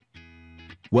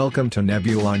Welcome to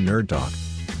Nebula Nerd Talk,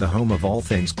 the home of all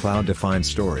things cloud-defined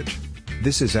storage.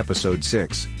 This is episode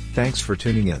 6, thanks for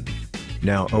tuning in.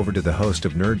 Now over to the host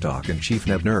of Nerd Talk and Chief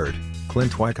Neb Nerd,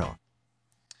 Clint Wyckoff.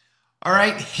 All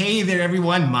right, hey there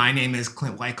everyone, my name is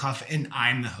Clint Wyckoff and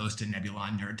I'm the host of Nebula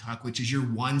Nerd Talk, which is your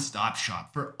one-stop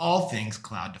shop for all things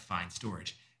cloud-defined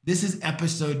storage. This is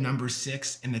episode number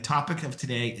 6, and the topic of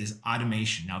today is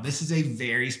automation. Now, this is a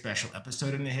very special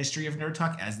episode in the history of Nerd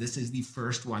Talk, as this is the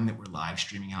first one that we're live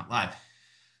streaming out live.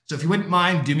 So if you wouldn't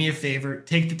mind, do me a favor,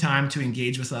 take the time to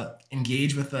engage with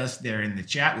us there in the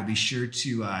chat. We'll be sure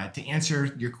to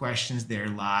answer your questions there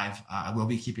live. I will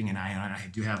be keeping an eye on it. I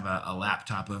do have a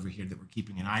laptop over here that we're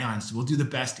keeping an eye on, so we'll do the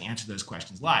best to answer those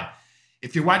questions live.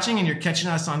 If you're watching and you're catching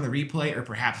us on the replay or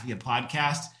perhaps via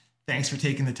podcast, thanks for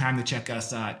taking the time to check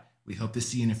us out. We hope to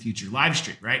see you in a future live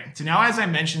stream, right? So now, as I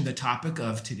mentioned, the topic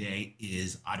of today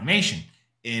is automation.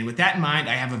 And with that in mind,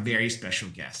 I have a very special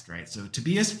guest, right? So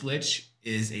Tobias Flitsch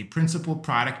is a principal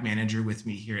product manager with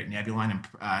me here at Nebula,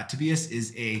 and Tobias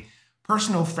is a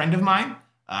personal friend of mine.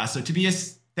 So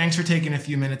Tobias, thanks for taking a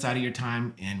few minutes out of your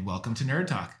time, and welcome to Nerd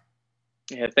Talk.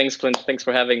 Yeah, thanks, Clint. Thanks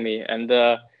for having me.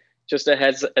 And just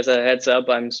as a heads up,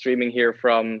 I'm streaming here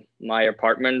from my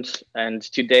apartment, and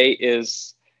today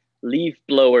is leaf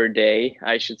blower day,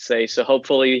 I should say. So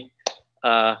hopefully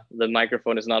the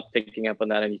microphone is not picking up on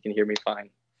that and you can hear me fine.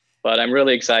 But I'm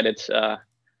really excited to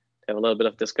have a little bit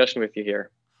of discussion with you here.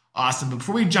 Awesome.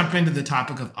 Before we jump into the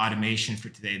topic of automation for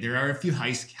today, there are a few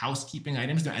housekeeping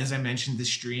items. As I mentioned, this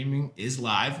streaming is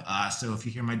live. So if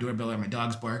you hear my doorbell or my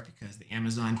dogs bark because the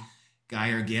Amazon guy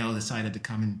or gal decided to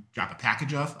come and drop a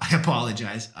package off, I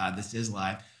apologize. This is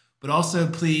live. But also,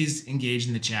 please engage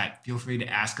in the chat. Feel free to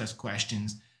ask us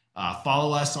questions.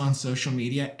 Follow us on social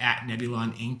media at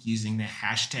Nebulon Inc. using the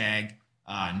hashtag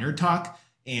Nerd Talk.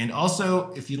 And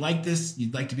also, if you like this,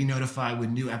 you'd like to be notified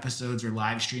when new episodes or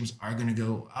live streams are going to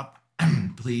go up,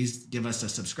 please give us a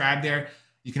subscribe there.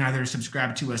 You can either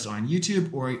subscribe to us on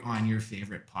YouTube or on your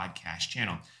favorite podcast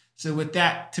channel. So with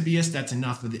that, Tobias, that's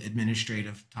enough of the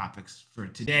administrative topics for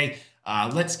today.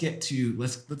 Let's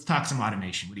talk some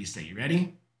automation. What do you say? You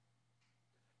ready?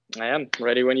 I am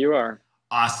ready when you are.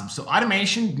 Awesome. So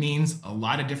automation means a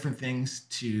lot of different things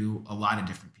to a lot of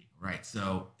different people, right?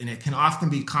 So, and it can often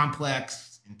be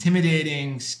complex,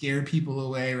 intimidating, scare people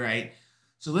away, right?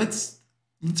 So let's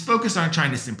focus on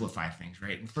trying to simplify things,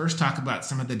 right? And first talk about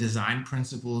some of the design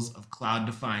principles of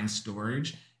cloud-defined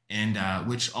storage, and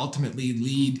which ultimately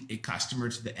lead a customer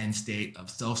to the end state of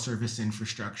self-service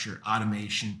infrastructure,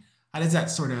 automation. How does that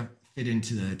sort of fit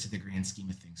into the grand scheme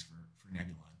of things for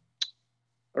Nebula?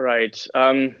 Right.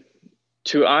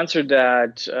 To answer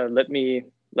that, let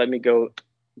me go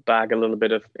back a little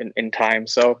bit in time.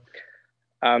 So,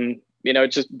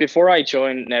 just before I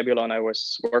joined Nebulon, I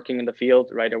was working in the field,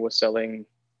 right? I was selling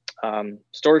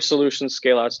storage solutions,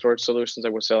 scale-out storage solutions. I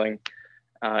was selling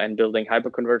and building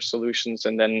hyperconverged solutions.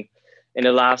 And then in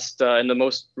the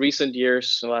most recent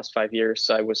years, the last 5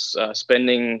 years, I was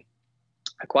spending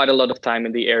quite a lot of time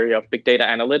in the area of big data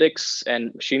analytics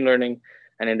and machine learning,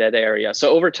 and in that area. So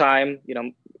over time,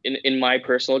 in my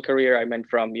personal career, I went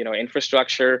from,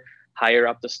 infrastructure, higher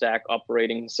up the stack,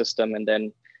 operating system, and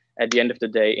then at the end of the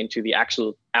day into the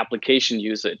actual application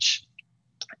usage.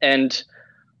 And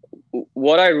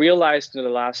what I realized in the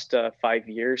last 5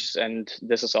 years, and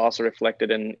this is also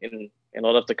reflected in a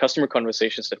lot of the customer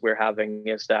conversations that we're having,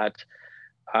 is that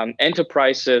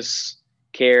enterprises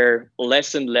care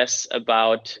less and less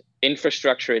about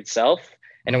infrastructure itself.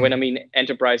 And when I mean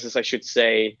enterprises, I should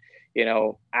say,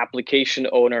 application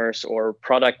owners or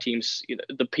product teams,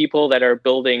 the people that are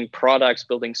building products,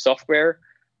 building software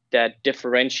that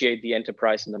differentiate the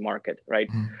enterprise in the market, right?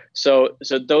 Mm-hmm. So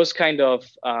those kind of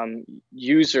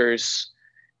users,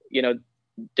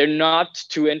 they're not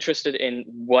too interested in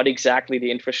what exactly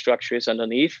the infrastructure is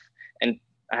underneath. And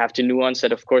I have to nuance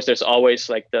that. Of course, there's always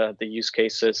like the use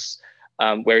cases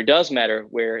where it does matter,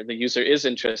 where the user is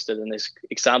interested. And this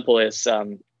example is,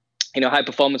 high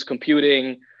performance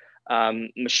computing,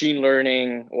 machine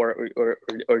learning,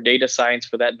 or data science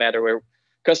for that matter, where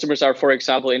customers are, for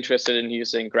example, interested in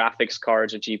using graphics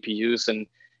cards or GPUs and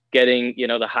getting,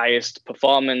 the highest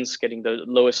performance, getting the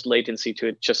lowest latency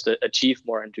to just achieve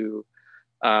more and to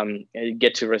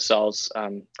get to results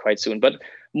quite soon. But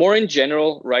more in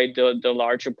general, right, the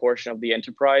larger portion of the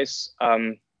enterprise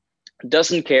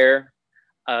doesn't care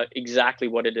exactly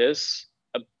what it is,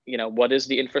 what is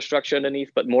the infrastructure underneath,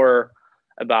 but more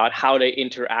about how they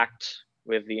interact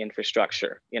with the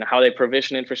infrastructure, how they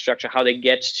provision infrastructure, how they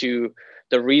get to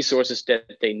the resources that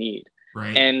they need.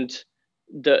 Right. And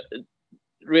the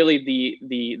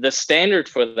standard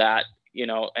for that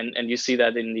and you see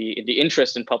that in the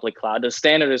interest in public cloud. The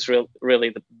standard is really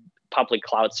the public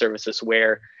cloud services,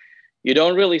 where you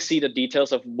don't really see the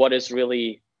details of what is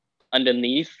really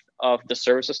underneath of the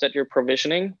services that you're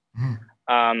provisioning.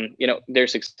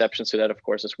 There's exceptions to that, of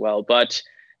course, as well, but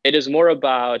it is more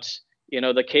about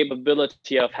the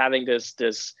capability of having this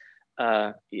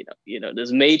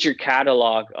major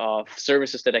catalog of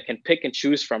services that I can pick and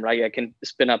choose from, right? I can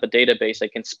spin up a database, I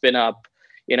can spin up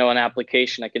an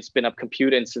application, I can spin up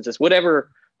compute instances,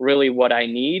 whatever really what I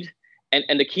need.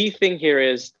 And the key thing here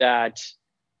is that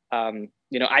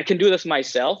I can do this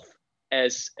myself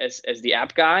as the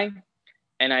app guy,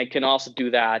 and I can also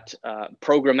do that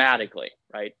programmatically,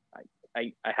 right?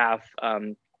 I have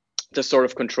the sort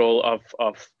of control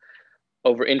of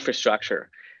over infrastructure.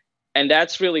 And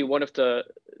that's really one of the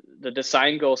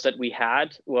design goals that we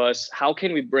had, was how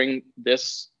can we bring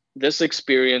this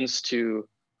experience to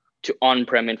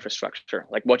on-prem infrastructure,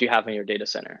 like what you have in your data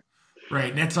center.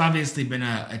 Right. That's obviously been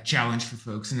a challenge for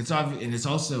folks, and it's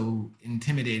also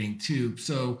intimidating too.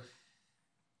 So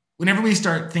whenever we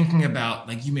start thinking about,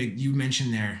 like you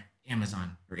mentioned there,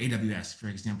 Amazon or AWS, for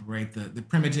example, right? The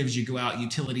primitives, you go out,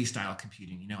 utility style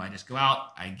computing. I just go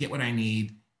out, I get what I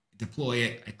need, deploy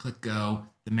it, I click go,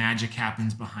 the magic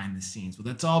happens behind the scenes. Well,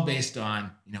 that's all based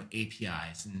on,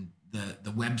 APIs and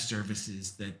the web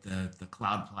services that the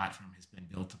cloud platform has been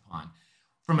built upon.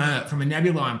 From a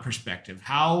Nebulon perspective,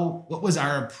 what was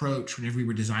our approach whenever we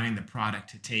were designing the product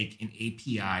to take an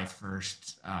API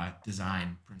first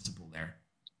design principle there?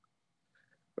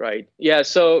 Right. Yeah.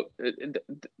 So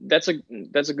that's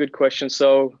a good question.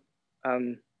 So,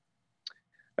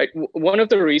 right, one of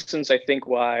the reasons I think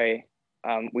why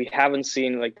we haven't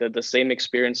seen like the same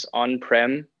experience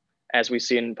on-prem as we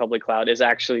see in public cloud is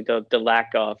actually the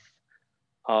lack of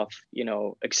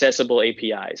accessible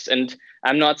APIs. And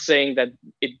I'm not saying that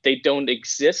they don't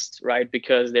exist, right?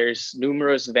 Because there's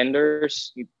numerous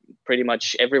vendors. Pretty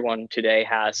much everyone today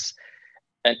has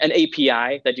an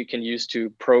API that you can use to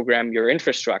program your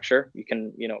infrastructure. You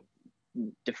can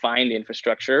define the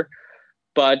infrastructure,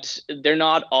 but they're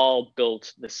not all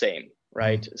built the same,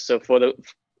 right? So for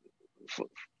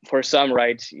some,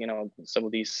 right, some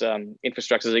of these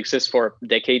infrastructures exist for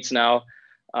decades now.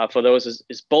 For those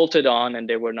is bolted on, and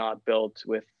they were not built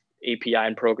with API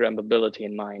and programmability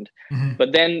in mind.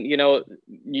 But then,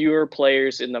 newer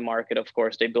players in the market, of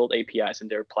course, they build APIs in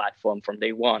their platform from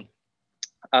day one.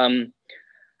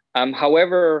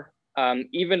 However,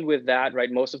 even with that, right,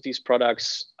 most of these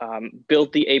products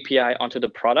build the API onto the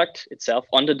product itself,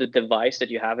 onto the device that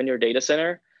you have in your data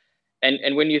center.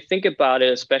 And when you think about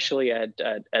it, especially at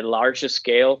larger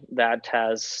scale, that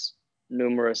has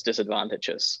numerous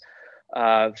disadvantages.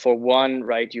 For one,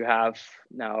 right, you have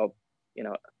now,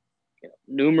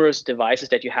 numerous devices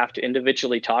that you have to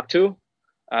individually talk to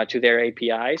their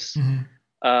APIs.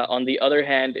 On the other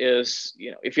hand is,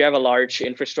 if you have a large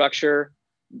infrastructure,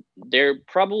 they're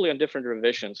probably on different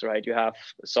revisions, right? You have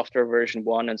software version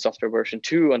 1 and software version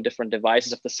 2 on different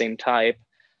devices of the same type,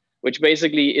 which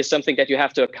basically is something that you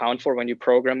have to account for when you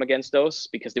program against those,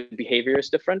 because the behavior is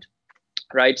different,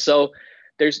 right? So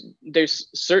there's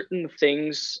certain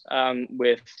things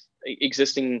with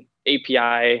existing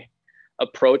API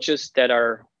approaches that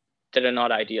are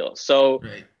not ideal. So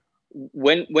right.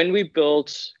 When we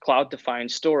built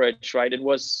cloud-defined storage, right, it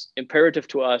was imperative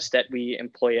to us that we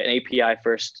employ an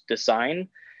API-first design,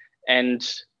 and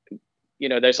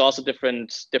there's also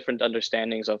different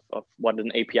understandings of what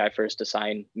an API-first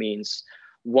design means.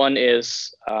 One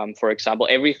is, for example,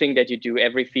 everything that you do,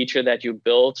 every feature that you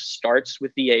build starts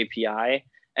with the API,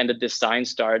 and the design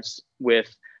starts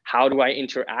with how do I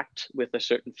interact with a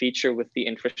certain feature with the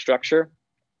infrastructure.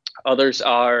 Others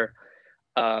are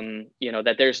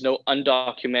that there's no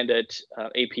undocumented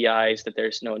APIs, that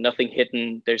there's nothing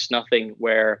hidden, there's nothing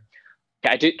where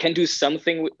I can do some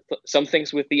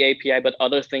things with the API, but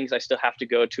other things I still have to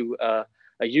go to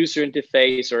a user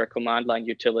interface or a command line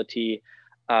utility,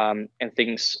 and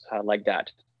things like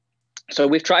that. So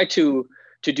we've tried to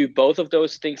do both of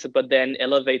those things, but then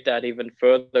elevate that even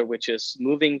further, which is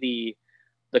moving the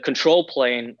control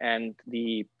plane and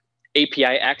the API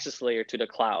access layer to the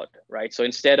cloud, right? So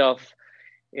instead of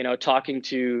talking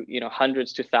to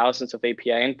hundreds to thousands of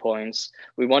API endpoints,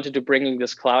 we wanted to bring in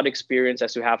this cloud experience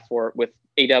as you have with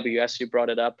AWS. You brought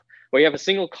it up, where you have a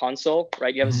single console,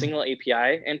 right? You have a single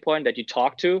API endpoint that you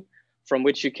talk to, from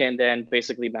which you can then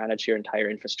basically manage your entire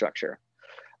infrastructure.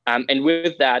 And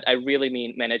with that, I really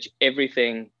mean manage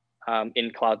everything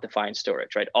in cloud-defined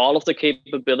storage, right? All of the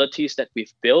capabilities that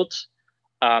we've built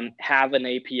have an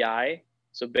API.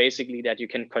 So basically that you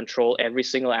can control every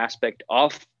single aspect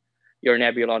of your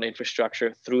Nebulon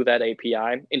infrastructure through that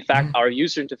API. In fact, our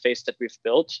user interface that we've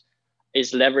built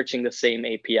is leveraging the same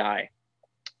API,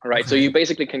 right? Okay. So you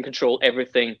basically can control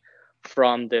everything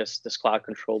from this cloud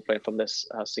control plane, from this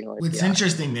single API. What's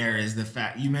interesting there is the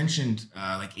fact you mentioned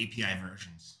like API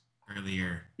versions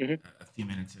earlier, a few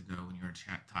minutes ago when you were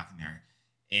talking there,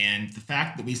 and the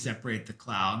fact that we separate the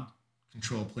cloud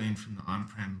control plane from the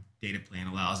on-prem data plane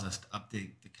allows us to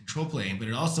update the control plane, but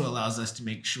it also allows us to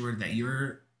make sure that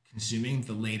you're consuming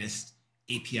the latest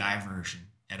API version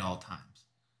at all times,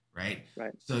 right?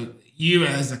 Right. So you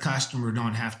as a customer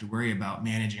don't have to worry about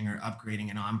managing or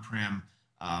upgrading an on-prem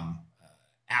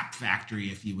app factory,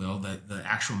 if you will, the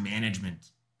actual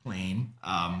management plane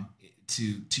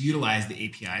to utilize the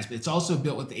APIs. But it's also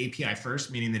built with the API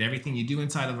first, meaning that everything you do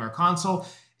inside of our console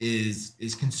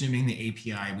is consuming the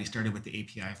API. We started with the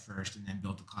API first and then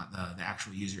built the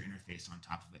actual user interface on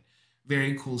top of it.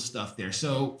 Very cool stuff there.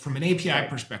 So from an API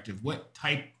perspective, what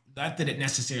type, not that it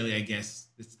necessarily, I guess,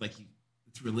 it's like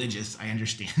it's religious, I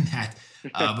understand that,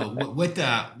 but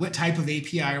what type of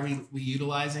API are we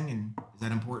utilizing, and is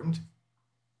that important?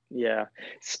 Yeah,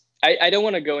 I don't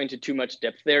want to go into too much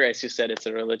depth there. As you said, it's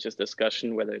a religious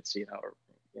discussion, whether it's,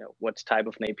 what type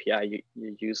of an API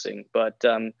you're using. But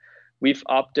we've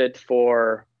opted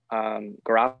for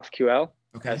GraphQL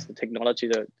as the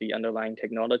technology, the underlying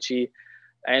technology.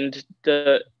 And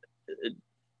the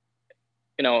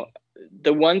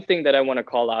one thing that I want to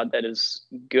call out that is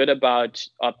good about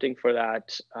opting for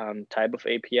that type of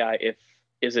API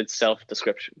is its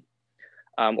self-description.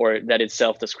 Or that it's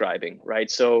self-describing,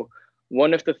 right? So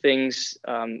one of the things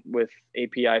with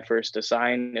API first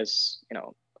design is,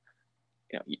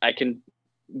 I can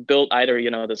build either,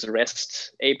 this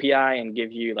REST API and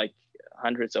give you like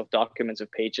hundreds of documents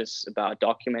of pages about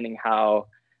documenting how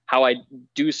I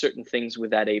do certain things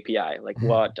with that API. Like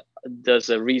what does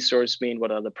a resource mean? What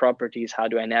are the properties? How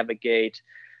do I navigate?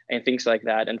 And things like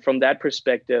that. And from that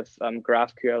perspective,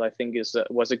 GraphQL, I think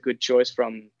was a good choice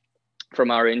from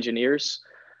our engineers,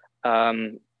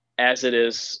 as it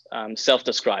is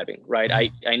self-describing,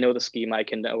 right? I know the scheme. I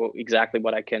can know exactly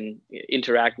what I can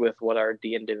interact with, what are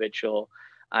the individual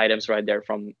items right there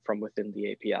from within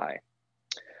the API.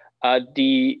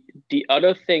 The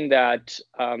other thing that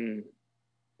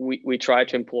we try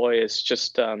to employ is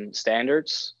just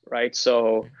standards, right?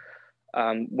 So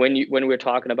when we're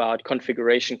talking about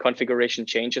configuration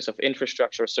changes of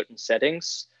infrastructure or certain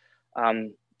settings,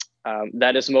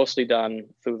 that is mostly done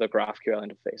through the GraphQL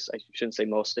interface. I shouldn't say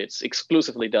mostly; it's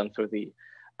exclusively done through the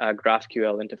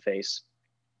GraphQL interface.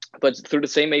 But through the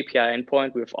same API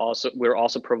endpoint, we're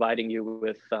also providing you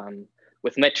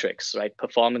with metrics, right?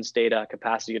 Performance data,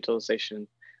 capacity utilization,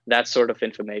 that sort of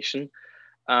information,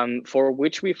 for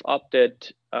which we've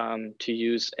opted to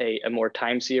use a more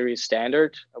time series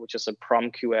standard, which is a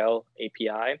PromQL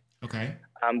API. Okay.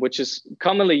 Which is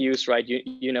commonly used, right?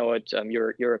 You know it.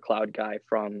 You're a cloud guy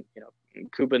from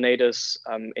Kubernetes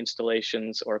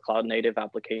installations or cloud native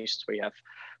applications where you have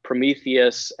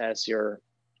Prometheus as your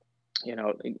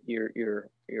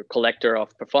collector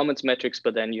of performance metrics,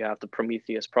 but then you have the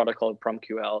Prometheus protocol,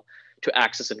 PromQL, to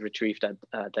access and retrieve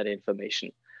that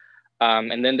information.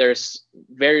 And then there's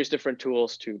various different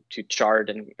tools to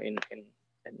chart and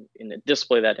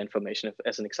display that information,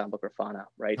 as an example, Grafana,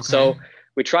 right? Okay. So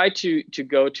we try to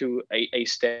go to a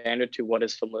standard to what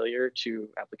is familiar to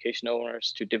application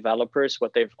owners, to developers,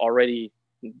 what they've already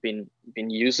been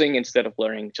using, instead of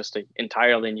learning just an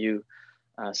entirely new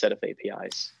set of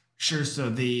APIs. Sure. So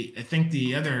I think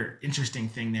the other interesting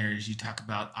thing there is you talk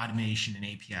about automation and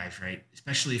APIs, right?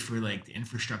 Especially for like the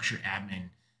infrastructure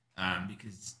admin,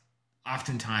 because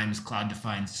oftentimes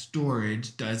cloud-defined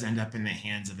storage does end up in the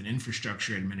hands of an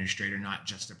infrastructure administrator, not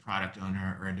just a product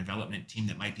owner or a development team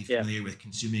that might be familiar with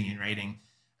consuming and writing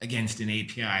against an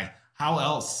API. How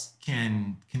else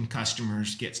can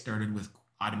customers get started with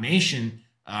automation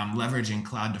leveraging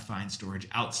cloud-defined storage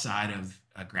outside of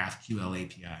a GraphQL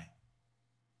API?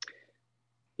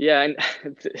 Yeah, and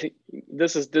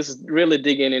this is really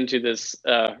digging into this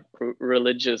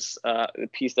religious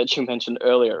piece that you mentioned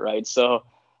earlier, right? So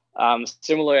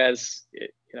similar as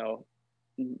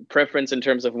preference in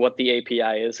terms of what the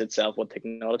API is itself, what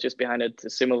technology is behind it.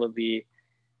 Similarly,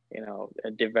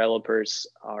 developers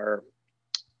are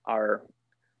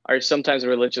sometimes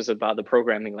religious about the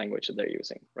programming language that they're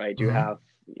using, right? You have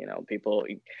people.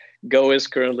 Go is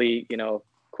currently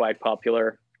quite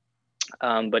popular.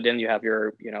 But then you have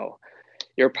your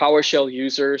PowerShell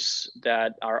users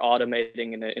that are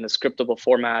automating in a scriptable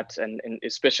format, and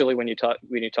especially when you talk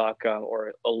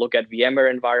or look at VMware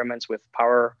environments with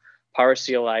Power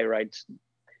CLI, right?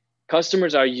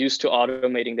 Customers are used to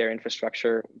automating their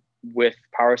infrastructure with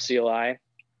Power CLI.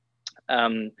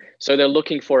 So they're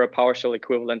looking for a PowerShell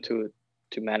equivalent to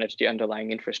manage the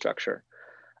underlying infrastructure.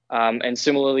 And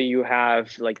similarly, you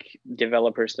have like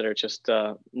developers that are just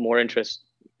more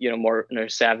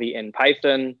savvy in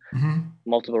Python,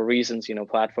 multiple reasons,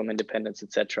 platform independence,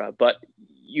 etc. But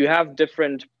you have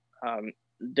different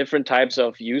types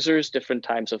of users, different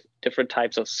types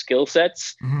of skill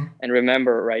sets. And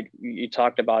remember, right, you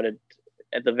talked about it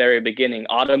at the very beginning.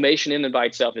 Automation in and by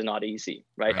itself is not easy,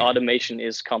 right? Automation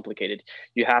is complicated.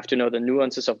 You have to know the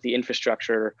nuances of the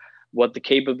infrastructure, what the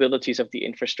capabilities of the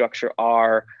infrastructure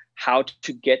are, how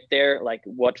to get there, like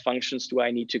what functions do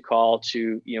I need to call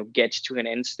to get to an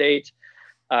end state.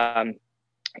 And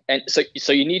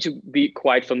so you need to be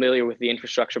quite familiar with the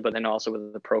infrastructure, but then also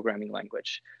with the programming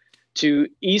language. To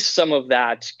ease some of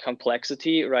that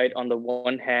complexity, right? On the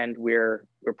one hand, we're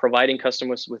providing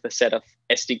customers with a set of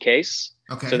SDKs,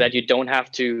 so that you don't have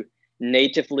to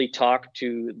natively talk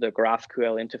to the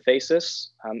GraphQL interfaces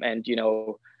and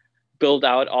build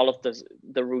out all of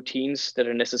the routines that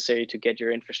are necessary to get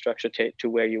your infrastructure to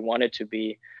where you want it to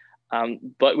be.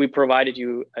 But we provided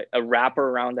you a wrapper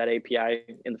around that API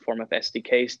in the form of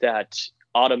SDKs that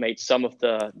automate some of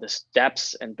the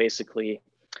steps and basically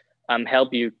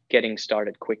help you getting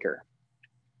started quicker.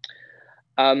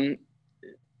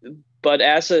 But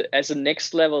as a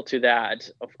next level to that,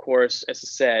 of course, as I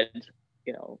said,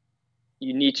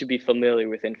 you need to be familiar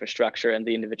with infrastructure and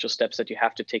the individual steps that you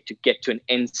have to take to get to an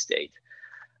end state.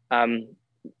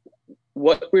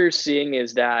 What we're seeing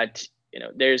is that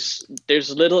there's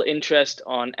little interest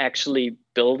on actually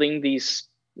building these,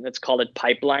 let's call it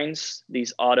pipelines,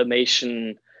 these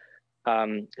automation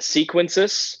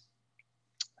sequences.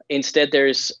 Instead,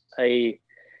 there's a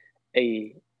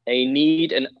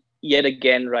need, and yet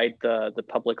again, right, the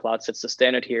public cloud sets the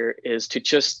standard here, is to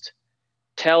just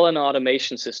tell an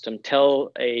automation system,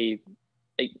 tell a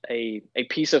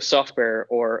piece of software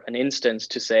or an instance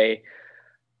to say,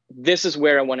 this is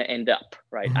where I want to end up,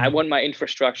 right? I want my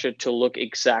infrastructure to look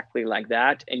exactly like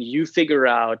that, and you figure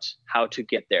out how to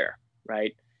get there,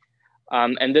 right?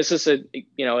 And this is a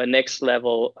next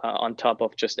level on top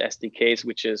of just SDKs,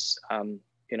 which is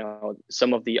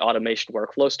some of the automation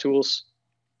workflows tools.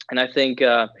 And I think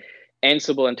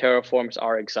Ansible and Terraforms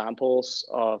are examples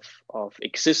of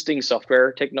existing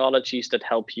software technologies that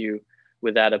help you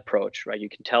with that approach, right? You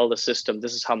can tell the system,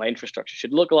 this is how my infrastructure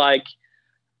should look like.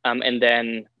 And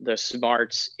then the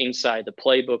smarts inside the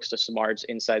playbooks, the smarts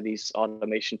inside these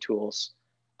automation tools,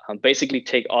 basically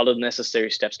take all the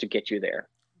necessary steps to get you there.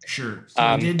 Sure. So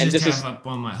I did just have up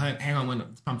on my, hang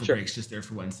on, pump the brakes just there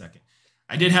for 1 second.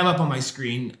 I did have up on my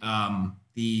screen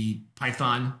the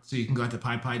Python, so you can go to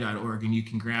pypy.org and you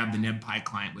can grab the NebPy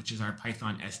client, which is our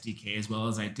Python SDK, as well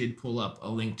as I did pull up a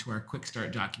link to our quick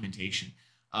start documentation.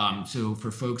 So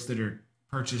for folks that are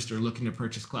purchased or looking to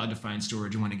purchase cloud-defined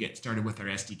storage and want to get started with our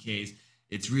SDKs,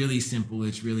 it's really simple.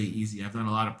 It's really easy. I've done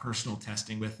a lot of personal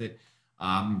testing with it.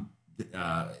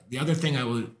 The other thing I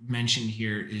will mention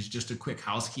here is just a quick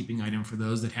housekeeping item for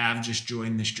those that have just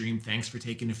joined the stream. Thanks for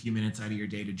taking a few minutes out of your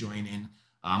day to join in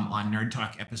on Nerd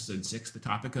Talk episode 6. The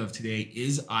topic of today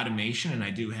is automation, and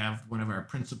I do have one of our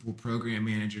principal program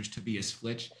managers, Tobias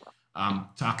Flitch,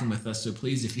 talking with us. So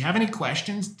please, if you have any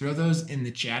questions, throw those in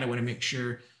the chat. I want to make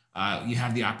sure you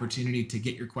have the opportunity to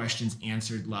get your questions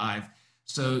answered live.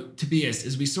 So Tobias,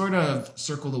 as we sort of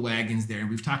circle the wagons there,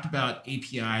 we've talked about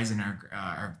APIs and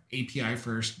our API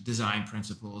first design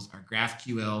principles. Our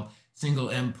GraphQL single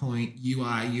endpoint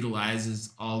UI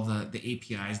utilizes all the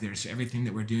APIs there. So everything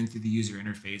that we're doing through the user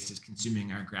interface is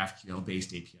consuming our GraphQL based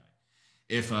API.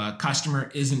 If a customer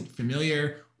isn't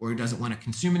familiar or doesn't want to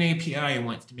consume an API and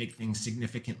wants to make things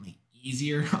significantly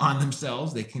easier on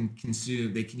themselves, they can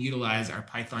utilize our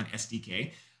Python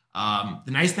SDK.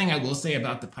 The nice thing I will say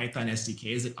about the Python SDK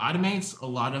is it automates a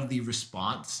lot of the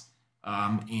response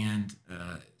and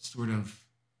sort of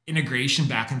integration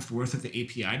back and forth with the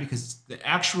API, because the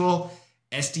actual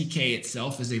SDK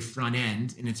itself is a front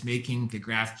end and it's making the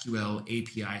GraphQL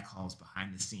API calls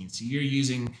behind the scenes. So you're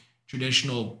using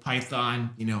traditional Python,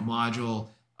 module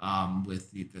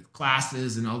with the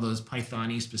classes and all those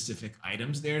Python-y specific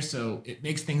items there. So it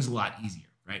makes things a lot easier,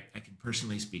 right? I can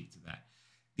personally speak to that.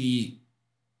 The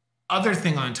other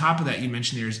thing on top of that you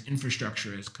mentioned there is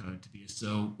infrastructure as code, Tobias.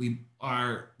 So we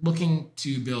are looking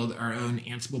to build our own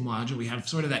Ansible module. We have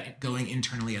sort of that going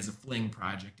internally as a Fling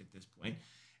project at this point.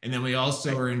 And then we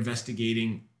also are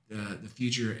investigating the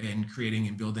future and creating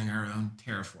and building our own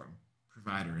Terraform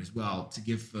provider as well, to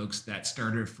give folks that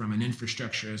starter from an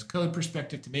infrastructure as code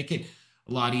perspective, to make it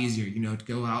a lot easier, to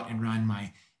go out and run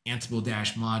my Ansible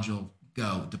module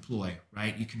go deploy,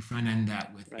 right? You can front end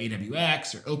that with Right.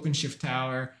 AWX or OpenShift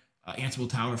Tower, Ansible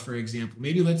Tower, for example.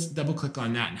 Maybe let's double click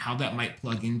on that and how that might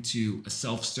plug into a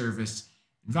self-service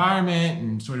environment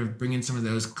and sort of bring in some of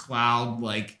those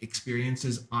cloud-like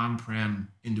experiences on-prem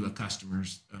into a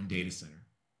customer's own data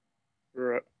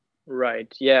center.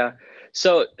 Right. Yeah.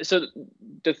 So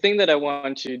the thing that I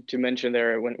want to mention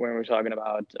there when we're talking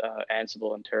about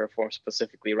Ansible and Terraform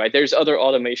specifically, right? There's other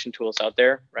automation tools out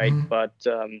there, right? Mm-hmm. But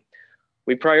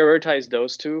we prioritize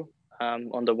those two.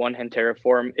 On the one hand,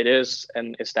 Terraform, it is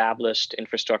an established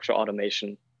infrastructure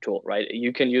automation tool, right?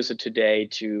 You can use it today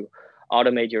to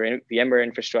automate your VMware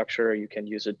infrastructure. You can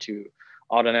use it to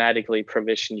automatically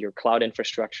provision your cloud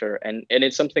infrastructure. And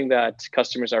it's something that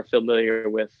customers are familiar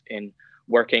with in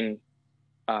working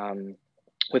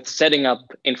with setting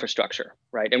up infrastructure,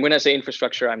 right? And when I say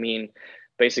infrastructure, I mean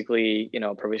basically,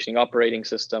 provisioning operating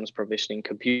systems, provisioning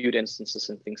compute instances,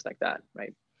 and things like that,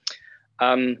 right?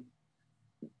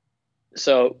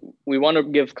 So we want to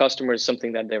give customers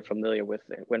something that they're familiar with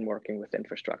when working with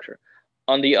infrastructure.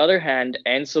 On the other hand,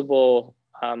 Ansible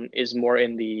is more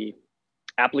in the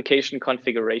application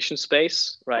configuration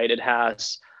space, right? It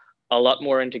has a lot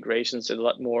more integrations, a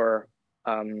lot more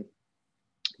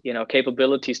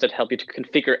capabilities that help you to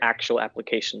configure actual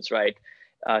applications, right?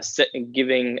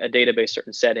 Giving a database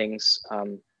certain settings,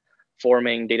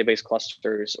 forming database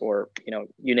clusters, or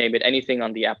you name it, anything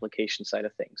on the application side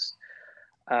of things.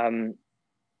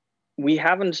 We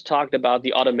haven't talked about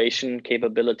the automation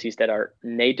capabilities that are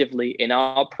natively in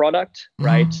our product,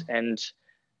 right? And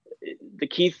the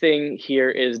key thing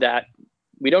here is that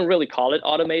we don't really call it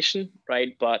automation,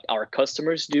 right? But our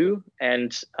customers do.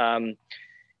 And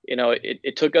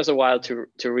it took us a while to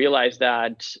realize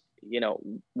that,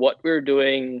 what we're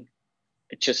doing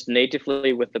just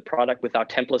natively with the product, with our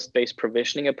template-based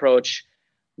provisioning approach,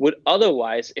 would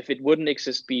otherwise, if it wouldn't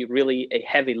exist, be really a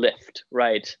heavy lift,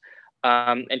 right?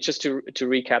 And just to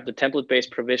recap, the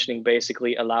template-based provisioning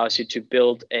basically allows you to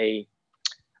build a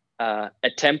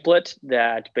template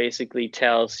that basically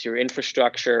tells your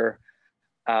infrastructure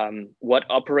what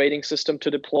operating system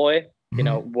to deploy,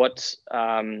 what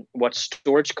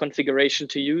storage configuration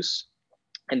to use.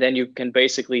 And then you can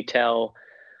basically tell,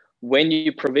 when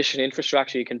you provision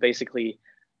infrastructure, you can basically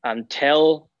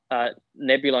tell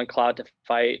Nebulon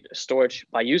Cloudify Storage,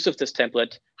 by use of this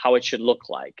template, how it should look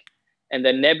like. And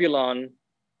then Nebulon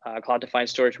Cloud-Defined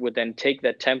Storage would then take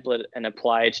that template and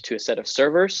apply it to a set of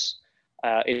servers.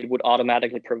 It would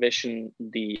automatically provision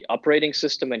the operating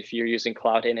system, and if you're using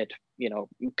Cloud Init,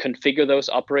 configure those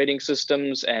operating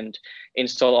systems and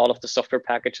install all of the software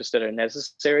packages that are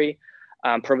necessary,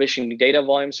 provisioning data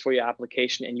volumes for your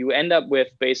application, and you end up with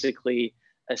basically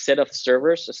a set of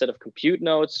servers, a set of compute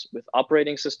nodes with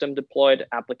operating system deployed,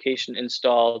 application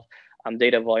installed,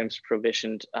 data volumes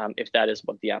provisioned, if that is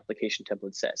what the application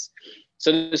template says.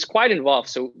 So it's quite involved.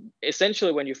 So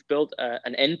essentially, when you've built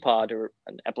an NPOD or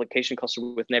an application cluster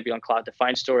with Nebulon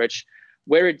Cloud-Defined Storage,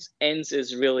 where it ends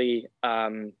is really,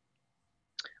 or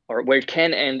where it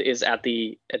can end is at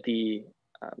the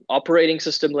operating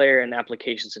system layer and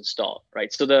applications installed,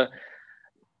 right? So the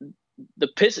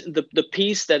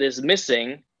piece that is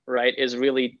missing, right, is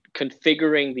really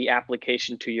configuring the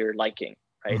application to your liking.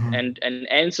 Right. And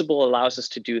Ansible allows us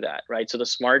to do that, right? So the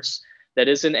smarts that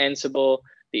is in Ansible,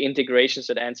 the integrations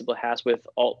that Ansible has with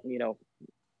all,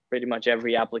 pretty much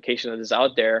every application that is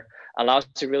out there, allows us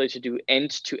to do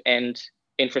end-to-end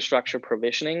infrastructure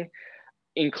provisioning,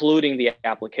 including the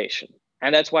application.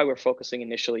 And that's why we're focusing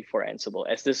initially for Ansible,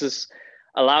 as this is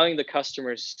allowing the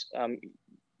customers,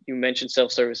 you mentioned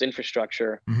self-service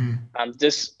infrastructure.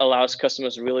 This allows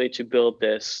customers really to build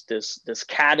this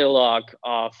catalog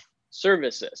of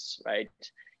services, right?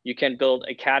 You can build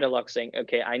a catalog saying,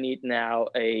 okay, I need now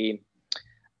a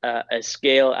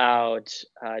scale out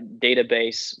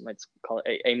database, let's call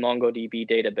it a MongoDB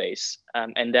database.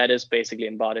 And that is basically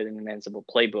embodied in an Ansible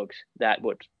playbook that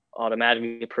would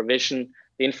automatically provision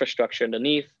the infrastructure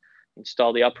underneath,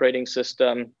 install the operating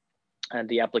system and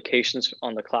the applications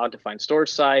on the cloud-defined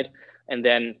storage side, and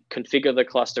then configure the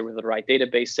cluster with the right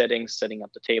database settings, setting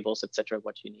up the tables, etc.,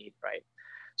 what you need, right?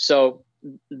 So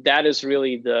that is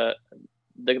really the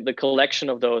collection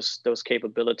of those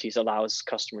capabilities allows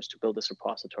customers to build this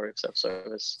repository of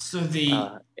self-service. So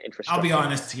infrastructure. I'll be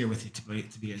honest here with you,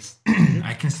 Tobias.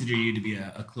 I consider you to be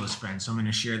a close friend, so I'm going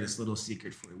to share this little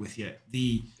secret with you.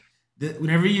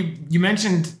 Whenever you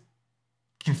mentioned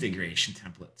configuration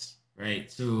templates,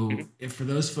 right? So if for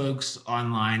those folks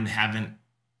online haven't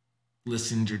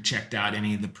listened or checked out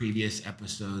any of the previous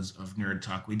episodes of Nerd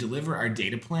Talk, we deliver our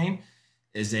data plane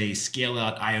as a scale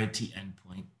out IoT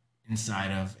endpoint.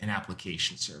 inside of an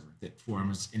application server that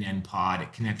forms an end pod.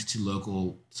 It connects to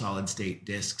local solid state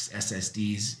disks,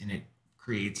 SSDs, and it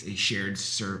creates a shared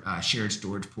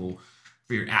storage pool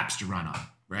for your apps to run on,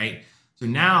 right? So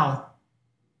now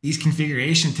these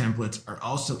configuration templates are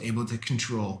also able to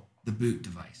control the boot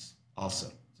device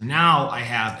also. So now I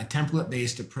have a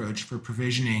template-based approach for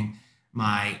provisioning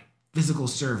my physical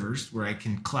servers where I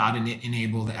can cloud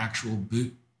enable the actual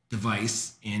boot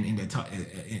device and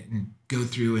go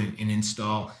through and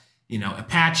install,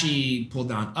 Apache, pull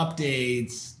down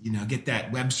updates, get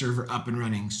that web server up and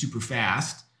running super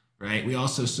fast, right? We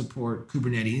also support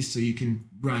Kubernetes, so you can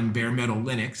run bare metal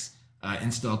Linux,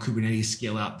 install Kubernetes,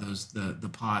 scale out the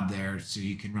pod there so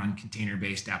you can run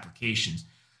container-based applications.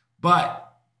 But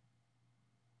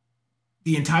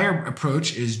the entire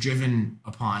approach is driven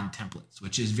upon templates,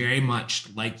 which is very much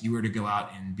like you were to go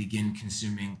out and begin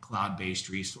consuming cloud-based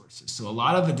resources. So a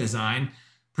lot of the design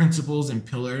principles and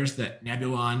pillars that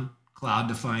Nebulon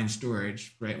cloud-defined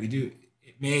storage, right?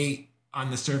 It may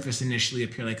on the surface initially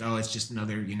appear like, oh, it's just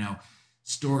another,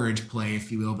 storage play,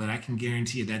 if you will, but I can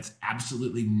guarantee you that's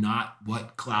absolutely not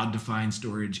what cloud-defined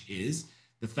storage is.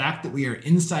 The fact that we are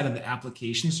inside of the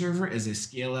application server as a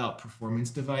scale-out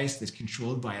performance device that's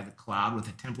controlled by the cloud with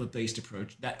a template-based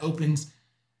approach, that opens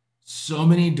so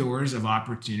many doors of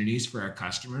opportunities for our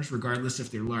customers, regardless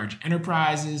if they're large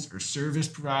enterprises or service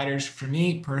providers. For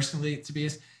me personally,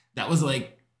 Tobias, that was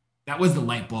the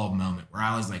light bulb moment where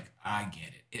I was like, I get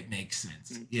it. It makes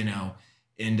sense,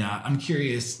 And I'm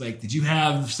curious, did you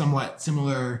have somewhat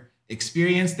similar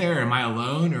experience there? Am I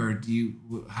alone, or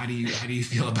how do you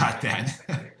feel about that?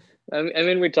 I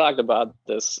mean, we talked about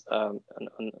this on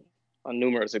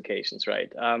numerous occasions,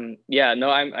 right? I'm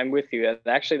with you. And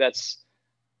actually,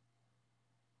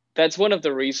 that's one of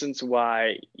the reasons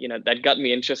why that got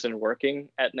me interested in working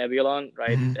at Nebulon,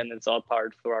 right? Mm-hmm. And it's all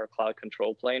powered through our cloud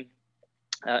control plane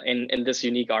in this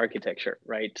unique architecture,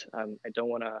 right? I don't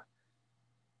want to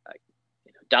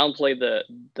downplay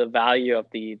the value of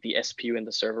the SPU in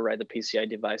the server, right? The PCI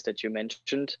device that you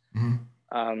mentioned,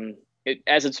 mm-hmm.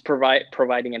 It's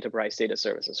providing enterprise data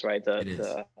services, right?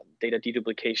 The data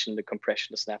deduplication, the compression,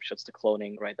 the snapshots, the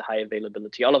cloning, right? The high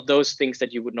availability, all of those things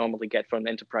that you would normally get from an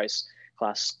enterprise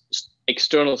class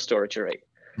external storage array.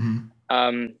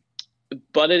 Mm-hmm.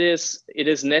 But it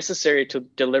is necessary to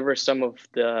deliver some of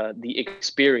the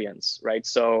experience, right?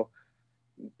 So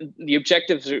the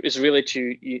objective is really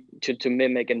to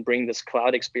mimic and bring this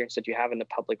cloud experience that you have in the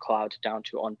public cloud down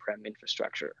to on-prem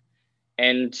infrastructure.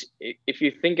 And if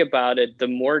you think about it, the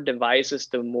more devices,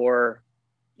 the more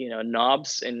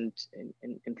knobs and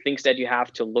things that you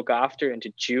have to look after and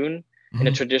to tune mm-hmm. in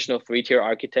a traditional 3-tier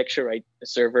architecture, right? The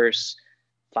servers,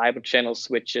 fiber channel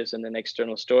switches, and then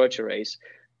external storage arrays.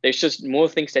 There's just more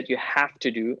things that you have to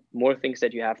do, more things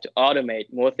that you have to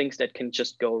automate, more things that can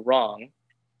just go wrong.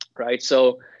 Right.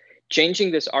 So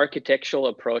changing this architectural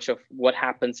approach of what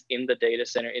happens in the data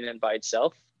center in and by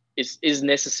itself is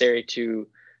necessary to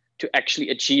actually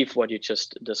achieve what you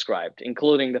just described,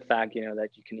 including the fact, that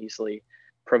you can easily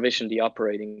provision the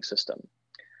operating system.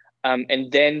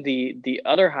 And then the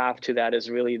other half to that is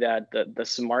really that the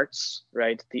smarts,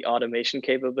 right? The automation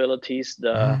capabilities,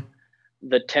 the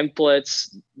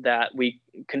templates that we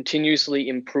continuously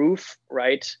improve,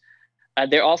 right?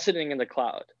 They're all sitting in the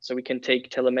cloud, so we can take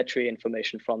telemetry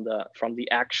information from the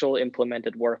actual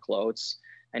implemented workloads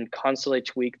and constantly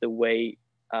tweak the way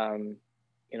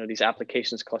these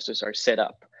applications clusters are set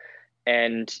up,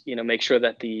 and make sure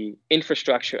that the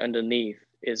infrastructure underneath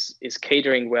is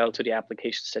catering well to the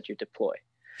applications that you deploy.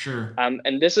 Sure.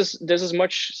 And this is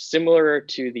much similar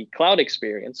to the cloud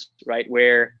experience, right?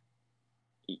 Where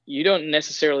you don't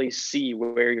necessarily see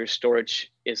where your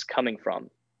storage is coming from.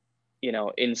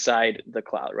 Inside the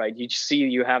cloud, right?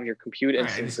 You have your compute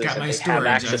instances and they have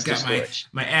access to storage.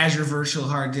 My Azure virtual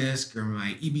hard disk or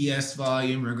my EBS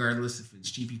volume, regardless if it's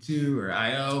GP2 or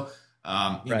IO.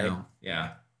 I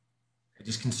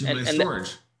just consume my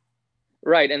storage.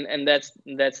 Right, and that's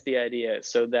the idea,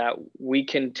 so that we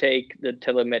can take the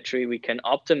telemetry, we can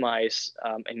optimize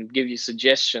and give you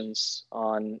suggestions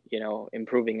on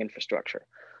improving infrastructure.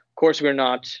 Of course, we're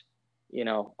not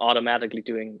automatically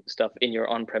doing stuff in your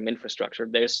on-prem infrastructure.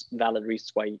 There's valid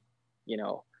reasons why,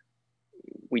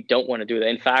 we don't want to do that.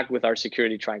 In fact, with our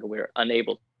security triangle, we're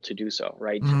unable to do so,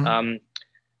 right? Mm-hmm.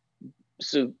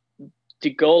 So the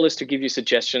goal is to give you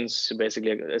suggestions. So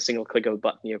basically, a single click of a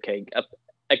button,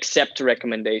 accept a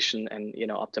recommendation and,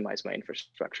 optimize my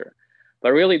infrastructure.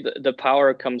 But really, the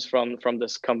power comes from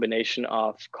this combination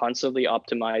of constantly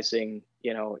optimizing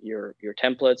your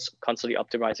templates, constantly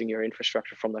optimizing your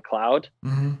infrastructure from the cloud,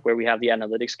 mm-hmm. where we have the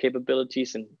analytics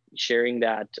capabilities, and sharing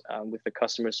that with the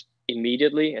customers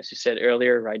immediately, as you said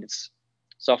earlier, right? It's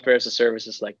software as a service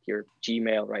is like your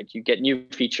Gmail, right? You get new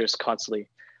features constantly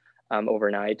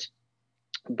overnight.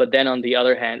 But then on the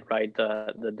other hand, right,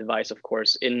 the device, of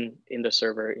course, in the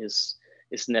server is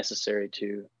necessary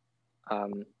to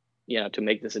to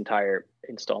make this entire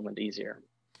installment easier.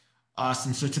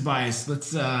 Awesome. So Tobias,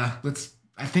 let's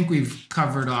I think we've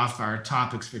covered off our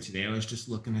topics for today. I was just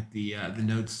looking at the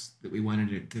notes that we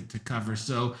wanted to cover.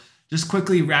 So just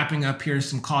quickly wrapping up here,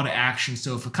 some call to action.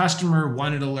 So if a customer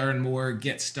wanted to learn more,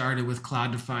 get started with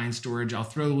cloud-defined storage, I'll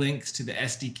throw links to the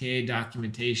SDK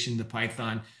documentation, the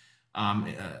Python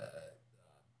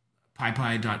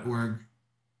pypy.org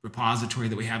repository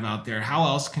that we have out there. How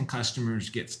else can customers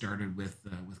get started with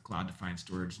cloud-defined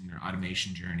storage in their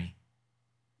automation journey?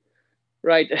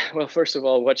 Right. Well, first of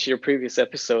all, watch your previous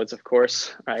episodes, of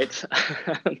course, right?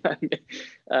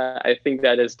 I think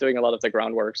that is doing a lot of the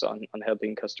groundworks on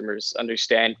helping customers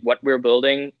understand what we're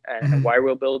building and why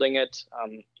we're building it,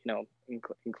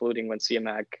 including when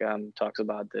CMAC talks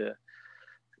about the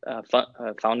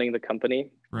founding the company.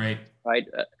 Right. Right.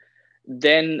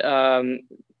 Then,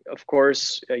 of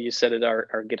course, you said it,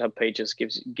 our GitHub pages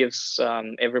gives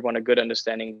everyone a good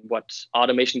understanding what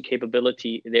automation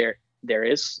capability there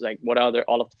is, like what are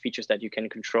all of the features that you can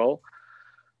control.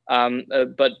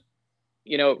 But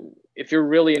if you're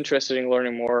really interested in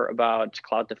learning more about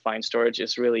cloud-defined storage,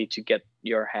 is really to get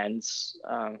your hands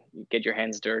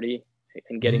dirty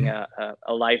and getting a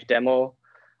live demo.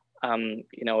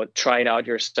 Try it out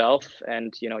yourself,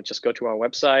 and just go to our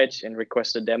website and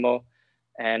request a demo,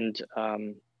 and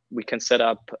we can set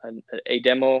up a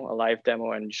live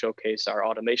demo, and showcase our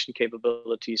automation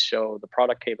capabilities, show the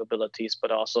product capabilities, but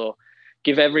also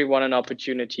give everyone an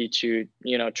opportunity to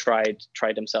try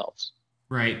themathemselves.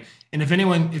 Right. And if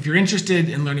you're interested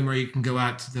in learning more, you can go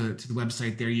out to the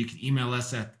website there. You can email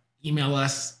the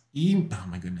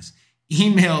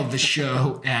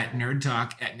show at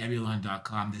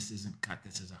nerdtalk@nebulon.com. This isn't cut.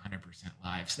 This is 100%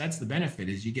 live. So that's the benefit,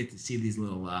 is you get to see these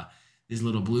little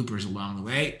bloopers along the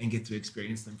way and get to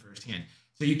experience them firsthand.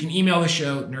 So you can email the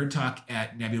show,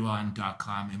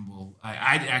 nerdtalk@nebulon.com, and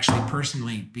I'd actually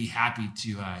personally be happy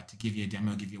to give you a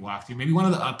demo, give you a walkthrough. Maybe one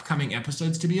of the upcoming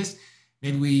episodes, Tobias,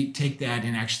 maybe we take that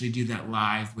and actually do that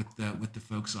live with the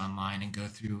folks online and go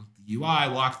through the UI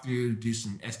walkthrough, do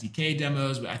some SDK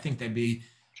demos. But I think that'd be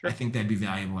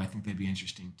valuable. I think that'd be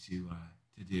interesting to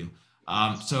do.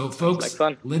 So folks,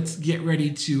 let's get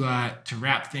ready to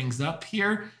wrap things up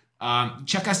here.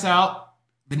 Check us out.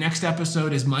 The next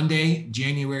episode is Monday,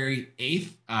 January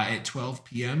 8th at 12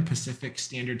 p.m. Pacific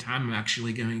Standard Time. I'm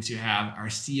actually going to have our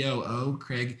COO,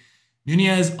 Craig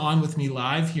Nunez, on with me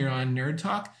live here on Nerd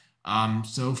Talk.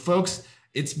 So folks,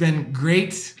 it's been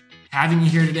great having you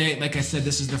here today. Like I said,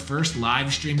 this is the first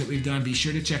live stream that we've done. Be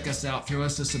sure to check us out. Throw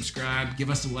us a subscribe. Give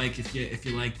us a like if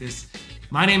you like this.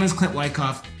 My name is Clint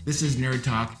Wyckoff. This is Nerd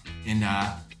Talk, and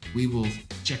we will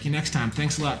check you next time.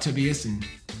 Thanks a lot, Tobias, and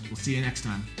we'll see you next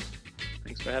time.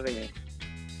 Thanks for having me.